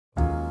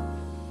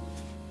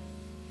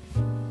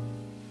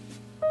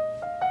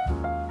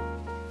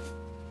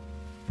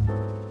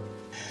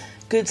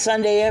Good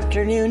Sunday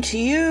afternoon to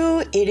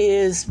you. It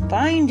is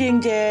binding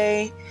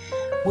day.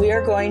 We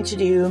are going to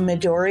do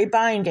Midori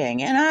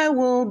binding, and I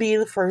will be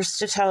the first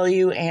to tell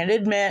you and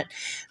admit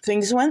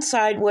things went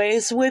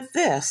sideways with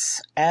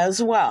this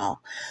as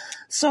well.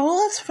 So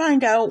let's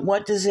find out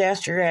what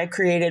disaster I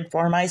created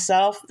for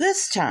myself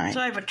this time. So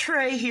I have a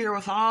tray here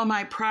with all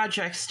my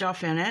project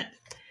stuff in it,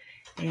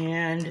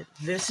 and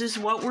this is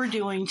what we're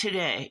doing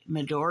today.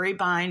 Midori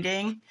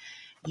binding.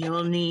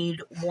 You'll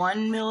need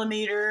 1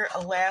 millimeter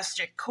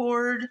elastic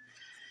cord.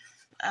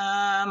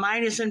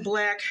 Mine is in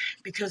black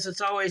because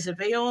it's always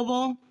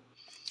available.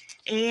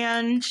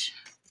 And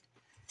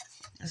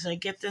as I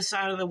get this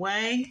out of the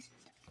way,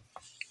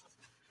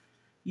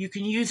 you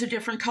can use a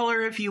different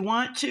color if you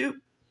want to,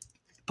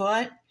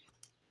 but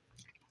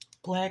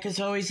black is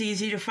always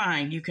easy to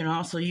find. You can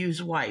also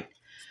use white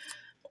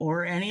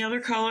or any other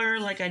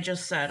color like I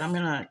just said. I'm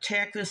going to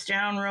tack this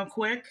down real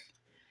quick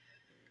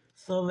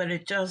so that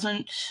it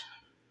doesn't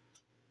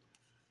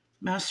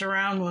mess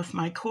around with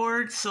my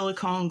cord.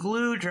 Silicone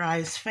glue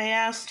dries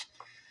fast.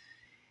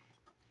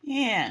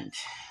 And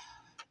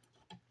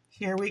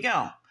here we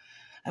go.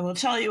 I will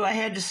tell you I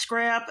had to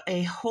scrap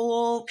a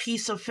whole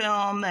piece of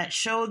film that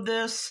showed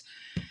this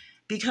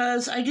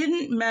because I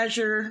didn't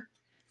measure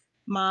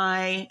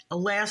my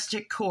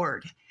elastic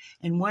cord.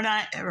 And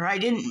I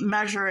didn't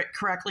measure it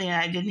correctly and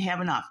I didn't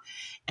have enough.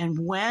 And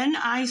when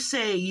I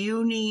say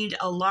you need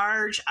a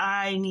large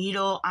eye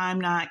needle,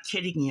 I'm not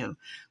kidding you.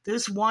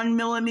 This 1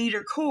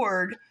 millimeter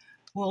cord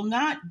will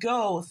not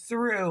go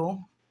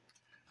through.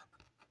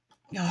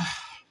 Oh,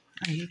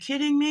 are you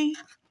kidding me?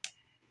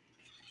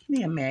 Give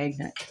me a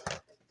magnet.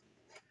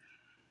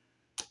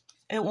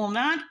 It will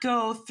not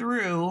go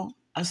through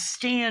a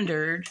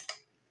standard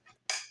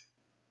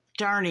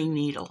darning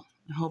needle.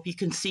 I hope you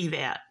can see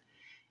that.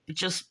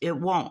 It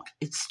won't.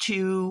 It's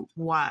too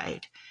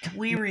wide.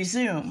 We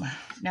resume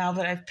now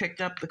that I've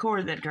picked up the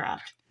cord that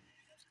dropped.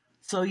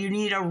 So you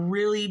need a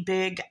really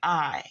big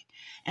eye.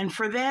 And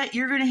for that,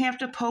 you're going to have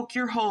to poke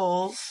your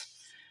holes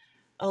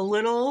a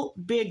little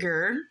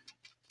bigger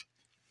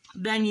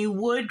than you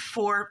would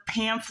for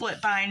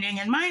pamphlet binding.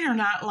 And mine are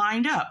not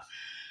lined up.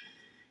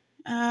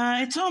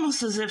 It's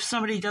almost as if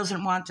somebody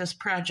doesn't want this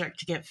project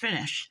to get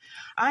finished.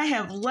 I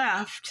have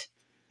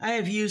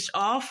used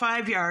all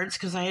 5 yards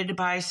because I had to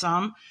buy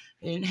some.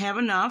 I didn't have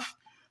enough.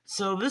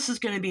 So this is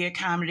going to be a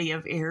comedy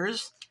of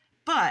errors.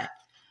 But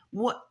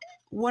what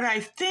I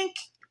think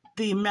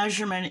the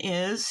measurement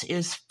is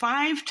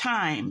 5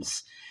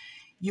 times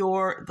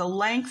the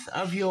length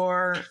of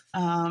your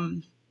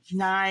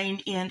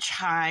 9-inch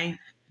high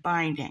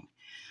binding.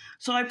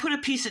 So I put a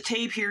piece of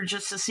tape here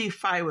just to see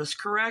if I was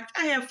correct.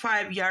 I have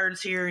 5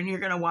 yards here, and you're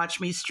going to watch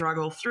me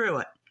struggle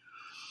through it.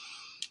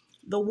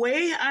 The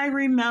way I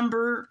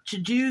remember to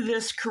do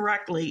this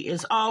correctly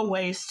is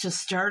always to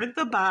start at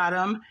the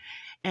bottom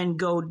and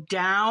go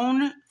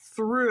down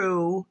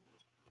through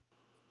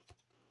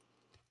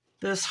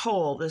this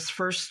hole, this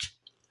first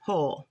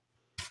hole.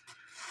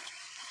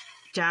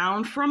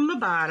 Down from the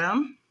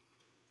bottom.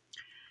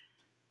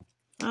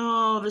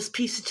 Oh, this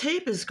piece of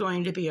tape is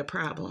going to be a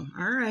problem.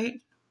 All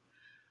right.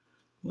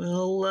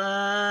 We'll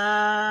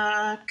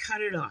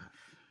cut it off.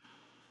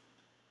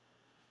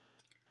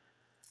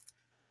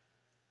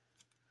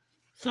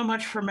 So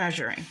much for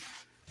measuring.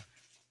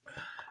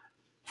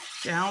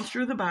 Down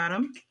through the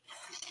bottom.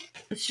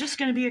 It's just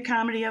going to be a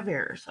comedy of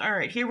errors. All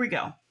right, here we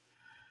go.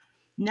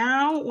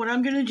 Now what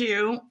I'm going to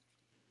do,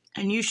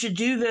 and you should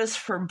do this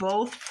for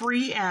both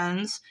free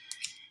ends,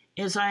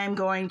 is I am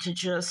going to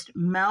just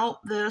melt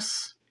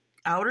this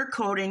outer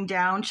coating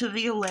down to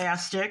the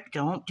elastic.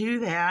 Don't do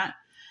that.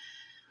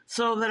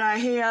 So that I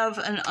have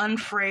an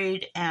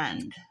unfrayed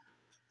end.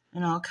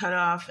 And I'll cut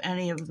off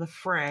any of the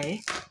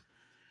fray.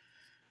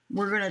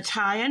 We're going to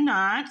tie a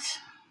knot.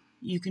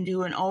 You can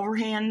do an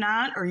overhand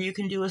knot or you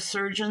can do a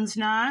surgeon's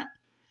knot.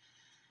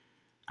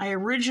 I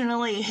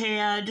originally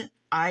had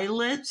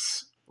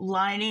eyelets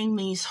lining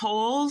these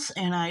holes,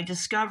 and I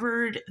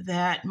discovered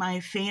that my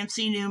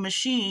fancy new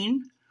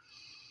machine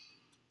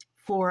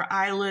for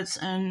eyelets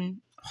and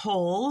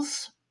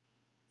holes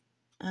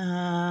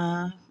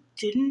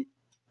couldn't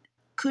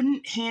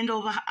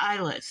handle the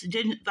eyelets.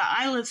 The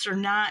eyelets are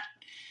not.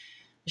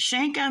 The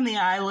shank on the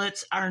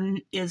eyelets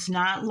is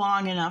not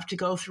long enough to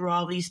go through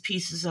all these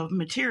pieces of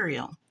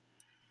material.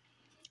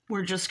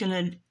 We're just going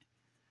to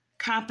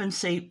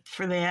compensate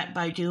for that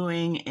by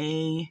doing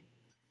a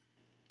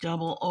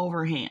double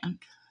overhand.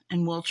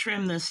 And we'll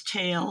trim this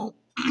tail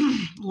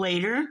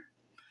later,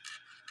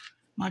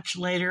 much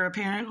later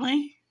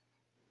apparently.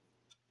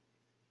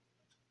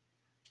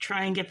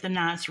 Try and get the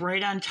knots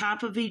right on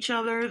top of each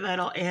other.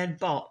 That'll add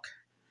bulk.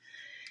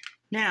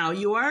 Now,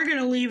 you are going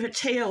to leave a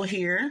tail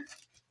here.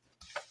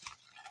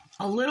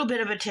 A little bit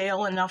of a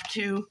tail, enough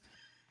to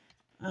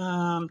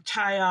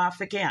tie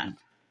off again.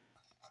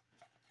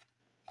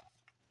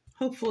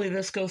 Hopefully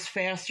this goes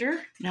faster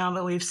now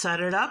that we've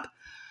set it up.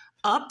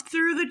 Up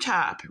through the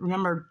top.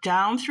 Remember,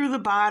 down through the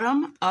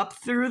bottom, up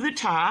through the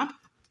top.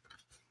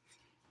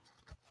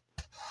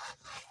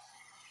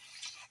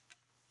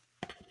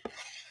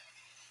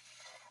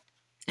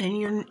 And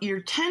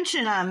your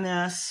tension on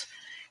this,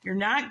 you're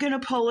not going to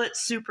pull it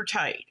super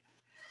tight.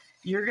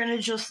 You're going to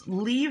just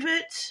leave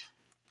it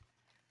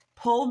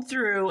pulled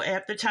through.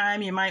 At the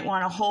time, you might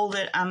want to hold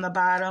it on the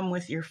bottom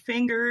with your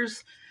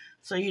fingers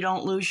so you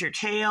don't lose your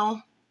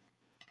tail.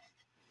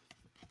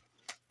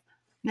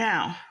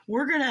 Now,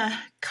 we're going to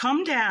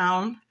come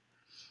down,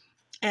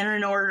 and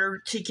in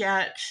order to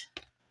get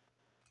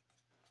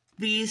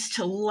these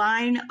to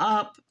line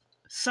up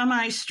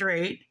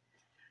semi-straight,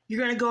 you're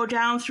going to go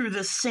down through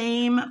the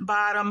same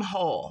bottom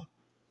hole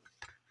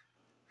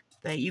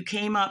that you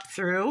came up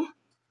through.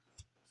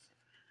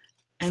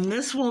 And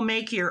this will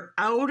make your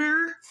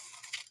outer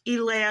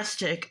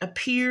elastic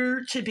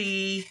appear to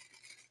be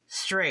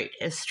straight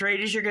as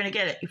you're going to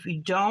get it. If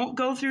you don't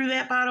go through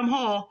that bottom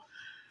hole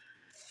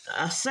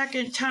a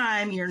second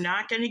time, you're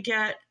not going to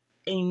get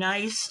a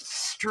nice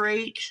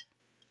straight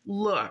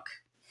look,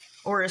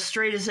 or as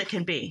straight as it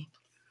can be.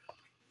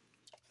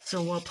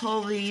 So we'll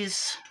pull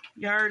these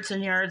yards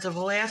and yards of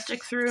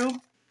elastic through,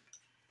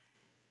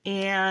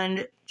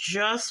 and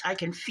just I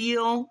can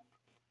feel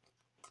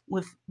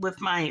with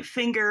my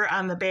finger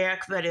on the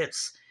back that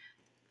it's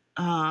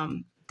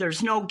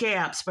there's no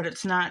gaps, but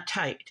it's not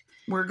tight.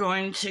 We're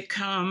going to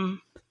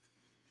come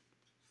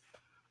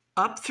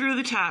up through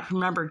the top.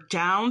 Remember,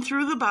 down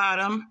through the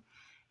bottom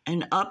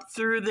and up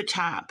through the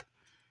top.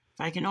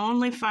 If I can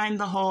only find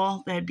the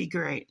hole, that'd be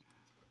great.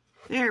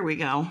 There we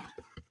go.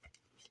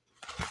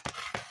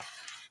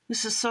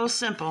 This is so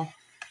simple,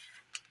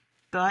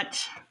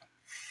 but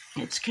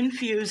it's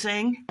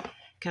confusing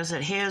because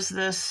it has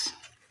this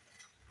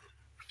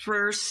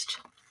first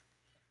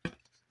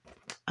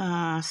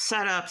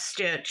setup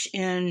stitch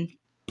in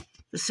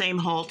the same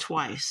hole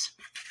twice.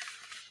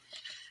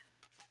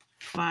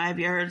 5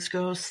 yards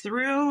goes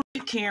through.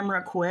 The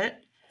camera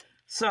quit.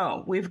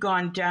 So we've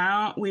gone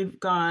down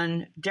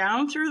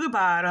through the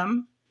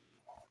bottom,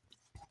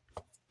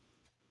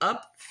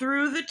 up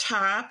through the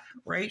top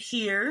right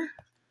here,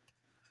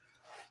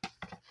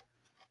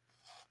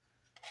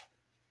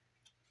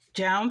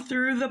 down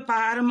through the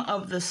bottom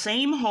of the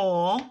same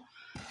hole,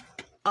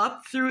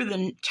 up through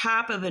the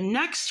top of the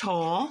next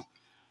hole.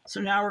 So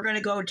now we're going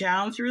to go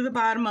down through the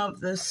bottom of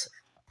this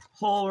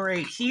hole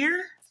right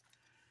here.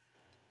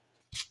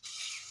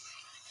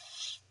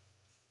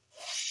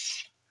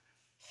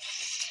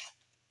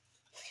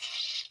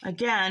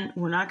 Again,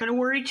 we're not going to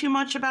worry too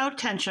much about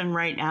tension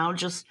right now.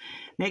 Just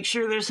make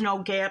sure there's no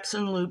gaps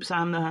and loops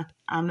on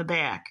the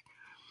back.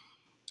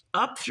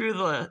 Up through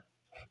the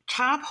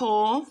top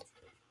hole.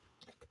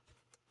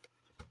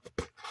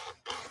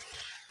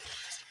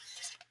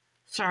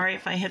 Sorry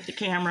if I hit the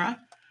camera.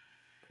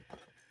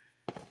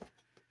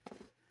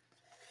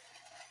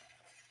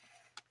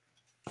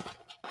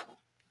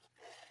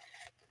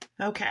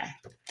 Okay.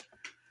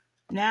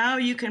 Now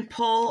you can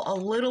pull a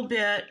little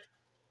bit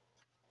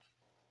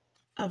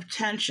of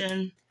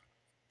tension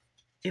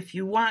if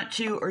you want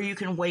to, or you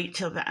can wait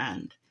till the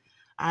end.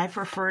 I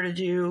prefer to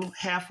do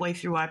halfway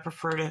through. I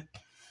prefer to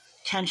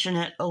tension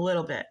it a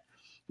little bit.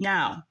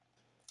 Now,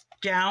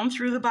 down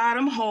through the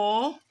bottom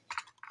hole.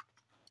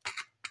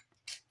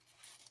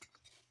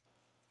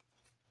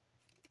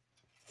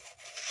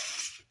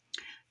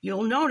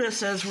 You'll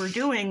notice as we're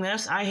doing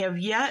this, I have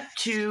yet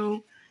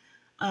to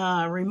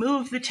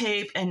remove the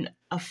tape and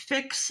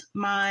affix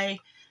my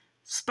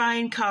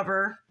spine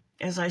cover,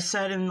 as I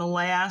said in the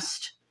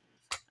last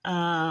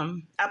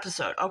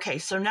episode. Okay,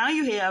 so now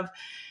you have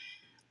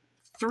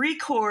 3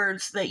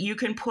 cords that you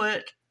can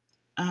put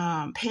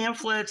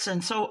pamphlets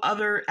and so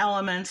other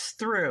elements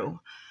through.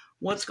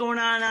 What's going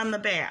on the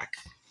back?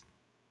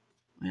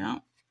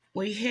 Well,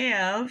 we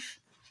have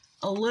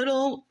a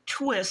little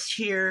twist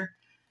here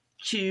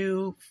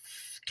to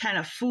kind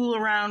of fool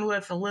around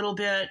with a little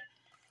bit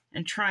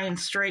and try and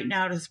straighten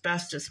out as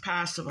best as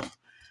possible.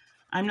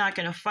 I'm not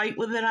going to fight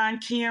with it on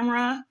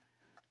camera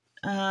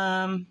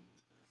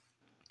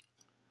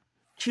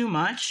too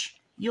much.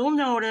 You'll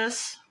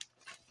notice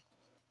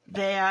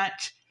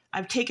that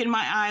I've taken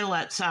my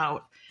eyelets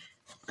out.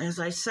 As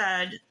I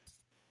said,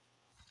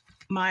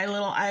 my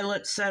little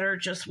eyelet setter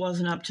just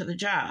wasn't up to the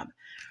job.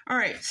 All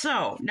right,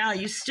 so now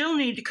you still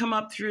need to come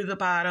up through the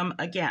bottom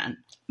again.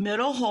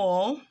 Middle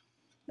hole.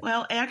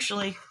 Well,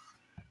 actually,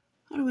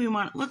 what do we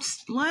want?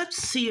 Let's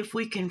see if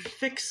we can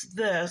fix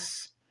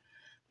this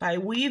by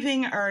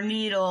weaving our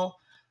needle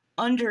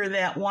under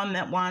that one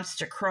that wants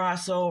to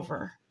cross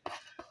over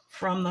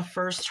from the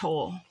first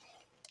hole.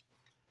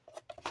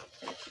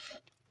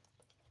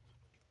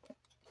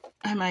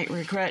 I might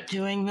regret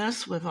doing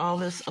this with all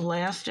this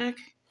elastic.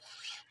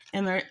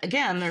 And there,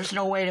 again, there's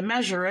no way to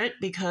measure it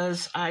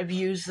because I've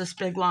used this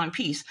big long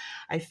piece.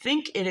 I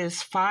think it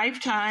is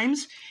 5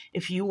 times.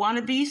 If you want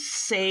to be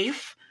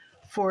safe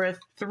for a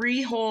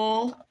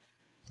 3-hole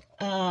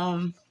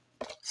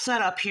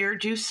setup here,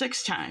 do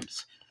 6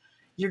 times.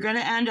 You're going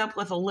to end up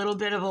with a little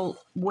bit of a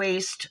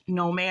waste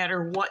no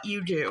matter what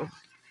you do.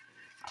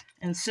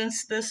 And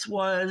since this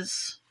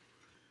was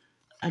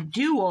a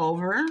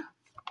do-over,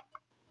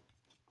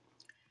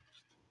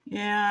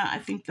 yeah, I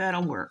think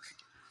that'll work.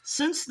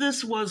 since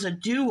this was a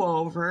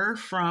do-over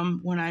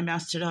from when I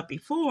messed it up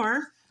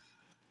before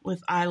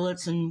with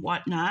eyelets and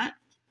whatnot,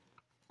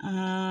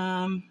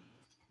 I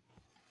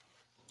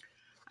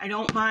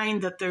don't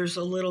mind that there's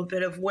a little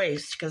bit of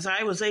waste, because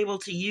I was able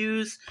to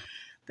use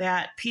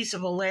that piece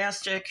of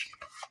elastic,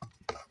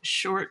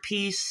 short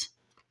piece,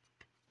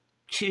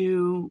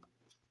 to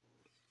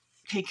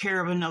take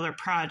care of another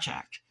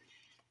project.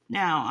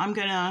 Now what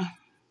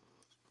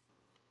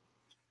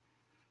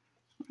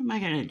am I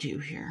gonna do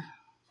here?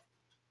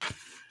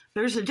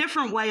 There's a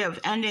different way of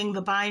ending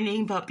the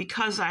binding, but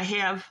because I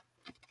have,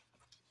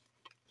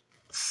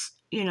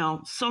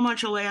 so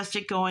much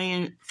elastic going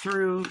in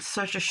through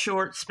such a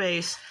short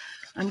space,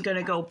 I'm going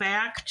to go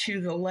back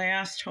to the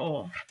last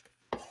hole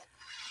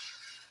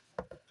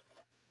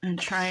and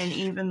try and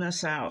even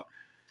this out.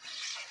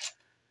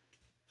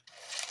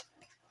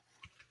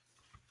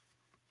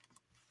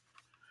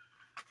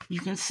 You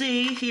can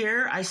see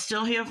here, I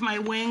still have my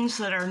wings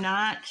that are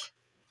not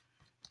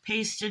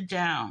pasted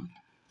down.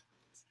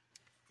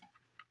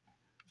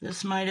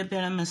 This might have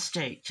been a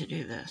mistake to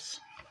do this.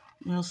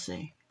 We'll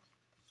see.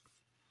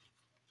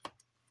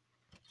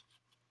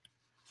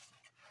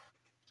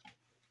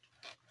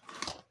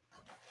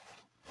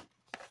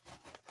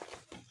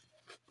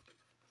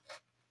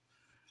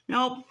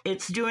 Nope,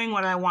 it's doing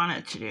what I want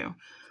it to do.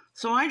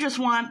 So I just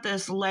want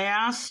this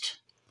last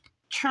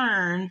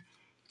turn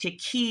to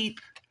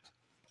keep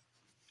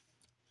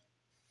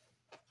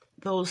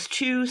those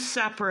two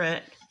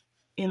separate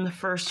in the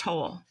first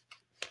hole.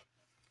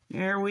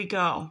 There we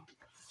go.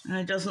 And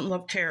it doesn't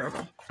look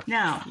terrible.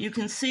 Now, you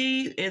can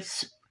see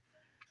it's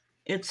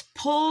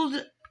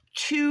pulled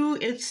to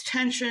its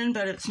tension,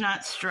 but it's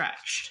not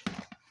stretched.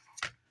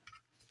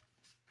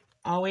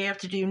 All we have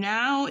to do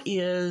now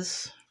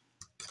is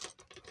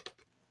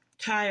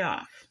tie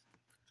off.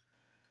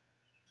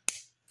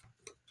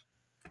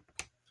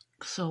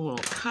 So we'll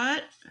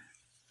cut.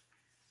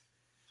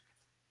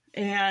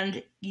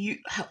 And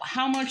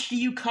how much do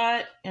you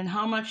cut and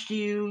how much do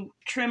you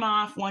trim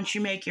off once you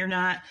make your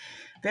knot?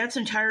 That's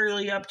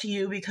entirely up to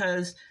you,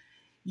 because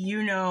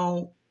you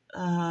know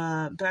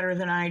better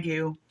than I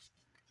do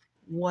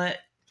what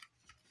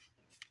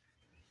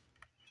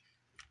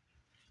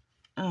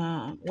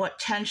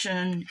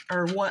tension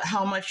or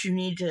how much you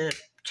need to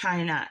tie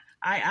a knot.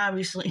 I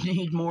obviously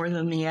need more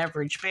than the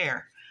average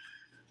bear.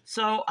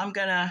 So I'm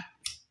gonna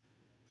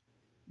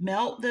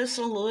melt this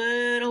a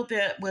little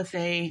bit with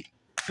a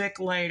Bic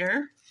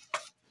lighter,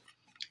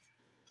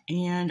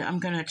 and I'm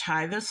gonna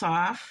tie this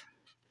off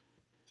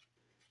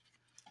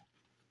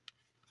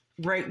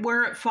right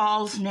where it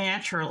falls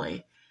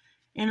naturally.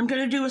 And I'm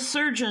going to do a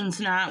surgeon's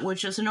knot,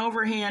 which is an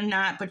overhand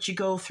knot, but you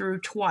go through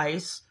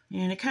twice.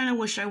 And I kind of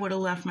wish I would have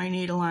left my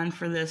needle on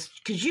for this,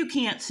 because you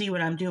can't see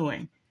what I'm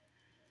doing,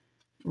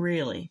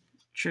 really,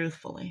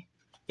 truthfully.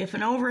 If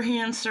an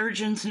overhand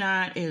surgeon's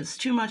knot is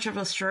too much of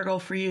a struggle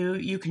for you,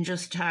 you can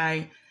just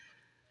tie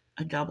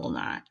a double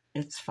knot.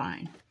 It's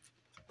fine.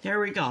 There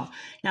we go.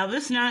 Now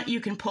this knot you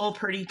can pull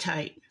pretty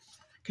tight,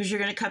 because you're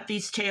going to cut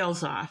these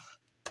tails off.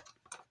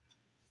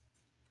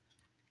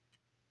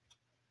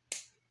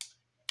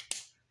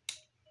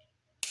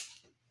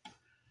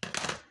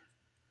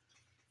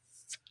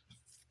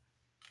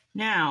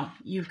 Now,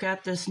 you've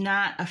got this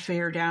knot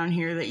affair down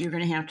here that you're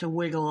going to have to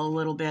wiggle a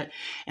little bit.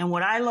 And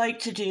what I like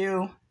to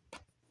do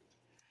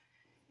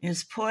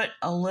is put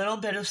a little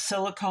bit of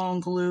silicone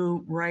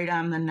glue right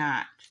on the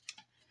knot.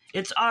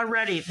 It's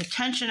already, the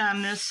tension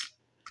on this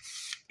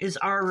is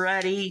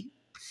already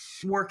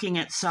working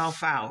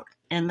itself out.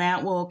 And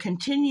that will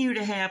continue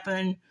to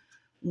happen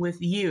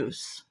with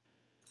use.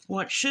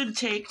 What should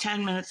take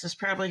 10 minutes is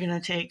probably going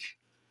to take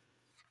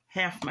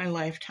half my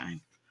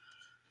lifetime.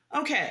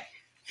 Okay.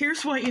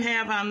 Here's what you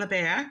have on the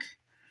back,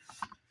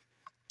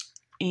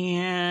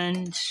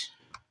 and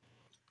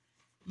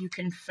you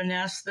can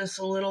finesse this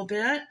a little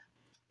bit,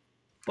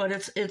 but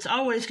it's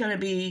always going to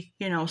be,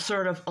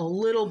 sort of a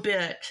little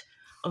bit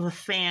of a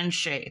fan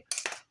shape.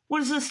 What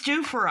does this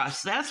do for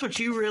us? That's what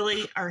you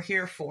really are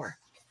here for.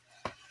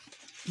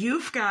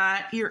 You've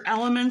got your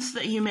elements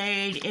that you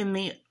made in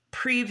the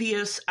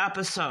previous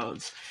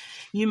episodes.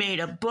 You made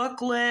a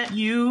booklet.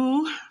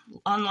 You,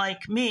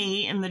 unlike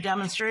me in the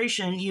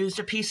demonstration, used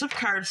a piece of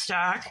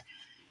cardstock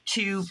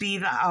to be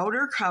the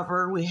outer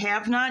cover. We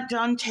have not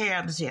done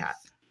tabs yet.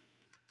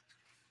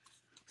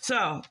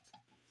 So,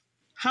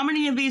 how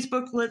many of these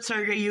booklets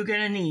are you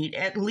going to need?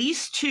 At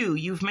least 2.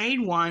 You've made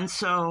one,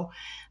 so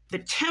the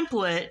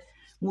template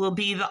will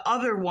be the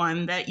other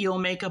one that you'll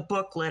make a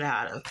booklet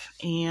out of.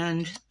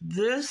 And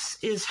this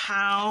is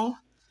how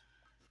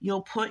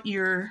you'll put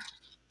your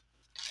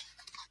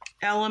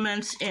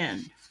elements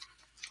in.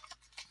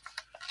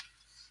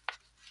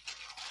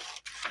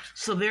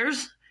 So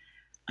there's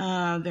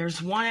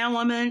one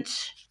element.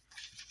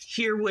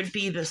 Here would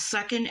be the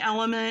second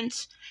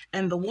element,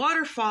 and the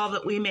waterfall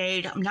that we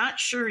made, I'm not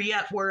sure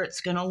yet where it's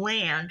going to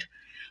land,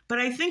 but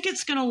I think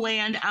it's going to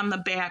land on the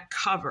back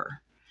cover,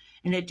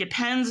 and it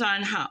depends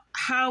on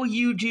how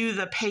you do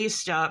the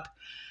paste up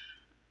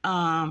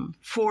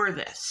for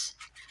this.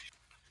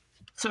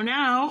 So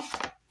now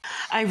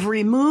I've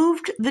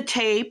removed the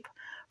tape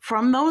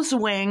from those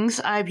wings.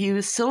 I've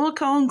used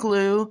silicone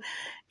glue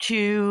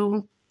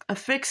to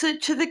affix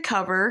it to the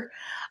cover.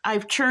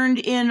 I've turned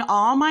in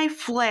all my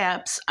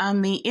flaps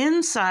on the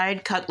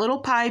inside, cut little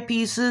pie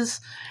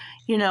pieces,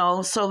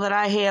 so that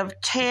I have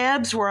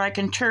tabs where I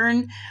can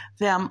turn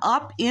them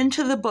up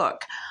into the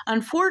book.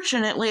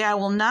 Unfortunately, I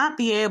will not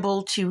be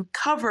able to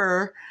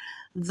cover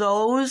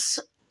those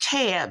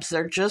tabs.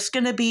 They're just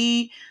going to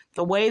be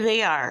the way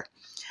they are.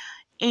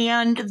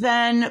 And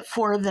then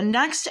for the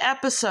next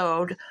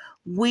episode,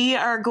 we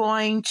are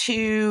going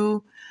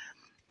to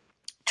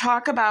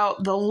talk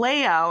about the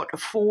layout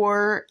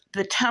for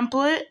the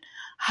template,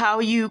 how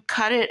you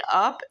cut it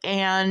up,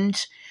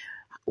 and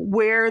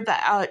where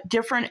the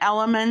different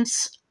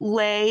elements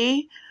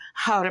lay,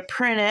 how to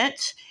print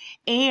it,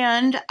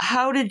 and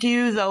how to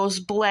do those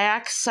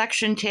black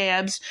section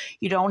tabs.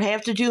 You don't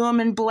have to do them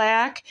in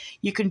black.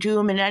 You can do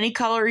them in any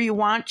color you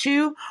want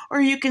to, or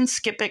you can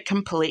skip it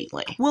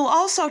completely. We'll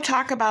also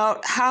talk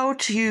about how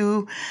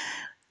to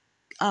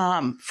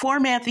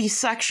format these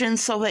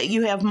sections so that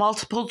you have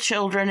multiple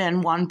children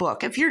in one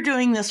book. If you're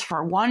doing this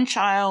for one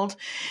child,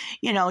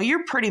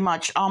 you're pretty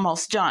much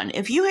almost done.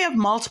 If you have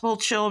multiple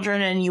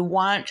children and you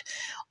want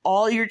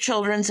all your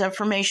children's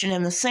information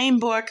in the same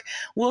book,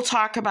 we'll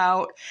talk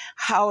about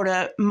how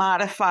to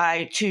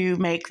modify to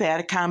make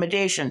that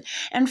accommodation.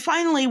 And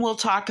finally, we'll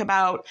talk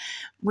about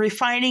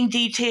refining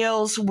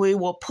details. We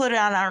will put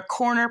on our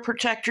corner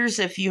protectors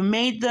if you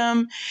made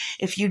them.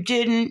 If you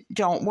didn't,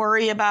 don't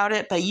worry about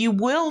it, but you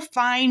will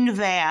find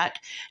that,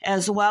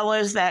 as well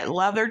as that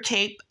leather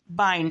tape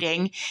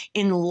binding,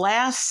 in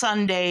last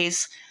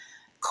Sunday's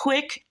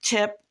quick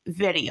tip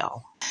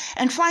video.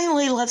 And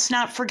finally, let's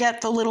not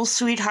forget the little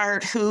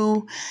sweetheart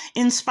who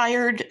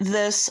inspired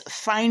this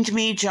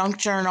FindMe junk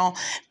journal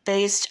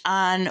based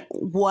on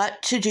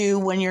what to do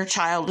when your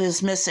child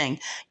is missing.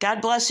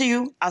 God bless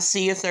you. I'll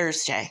see you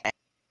Thursday.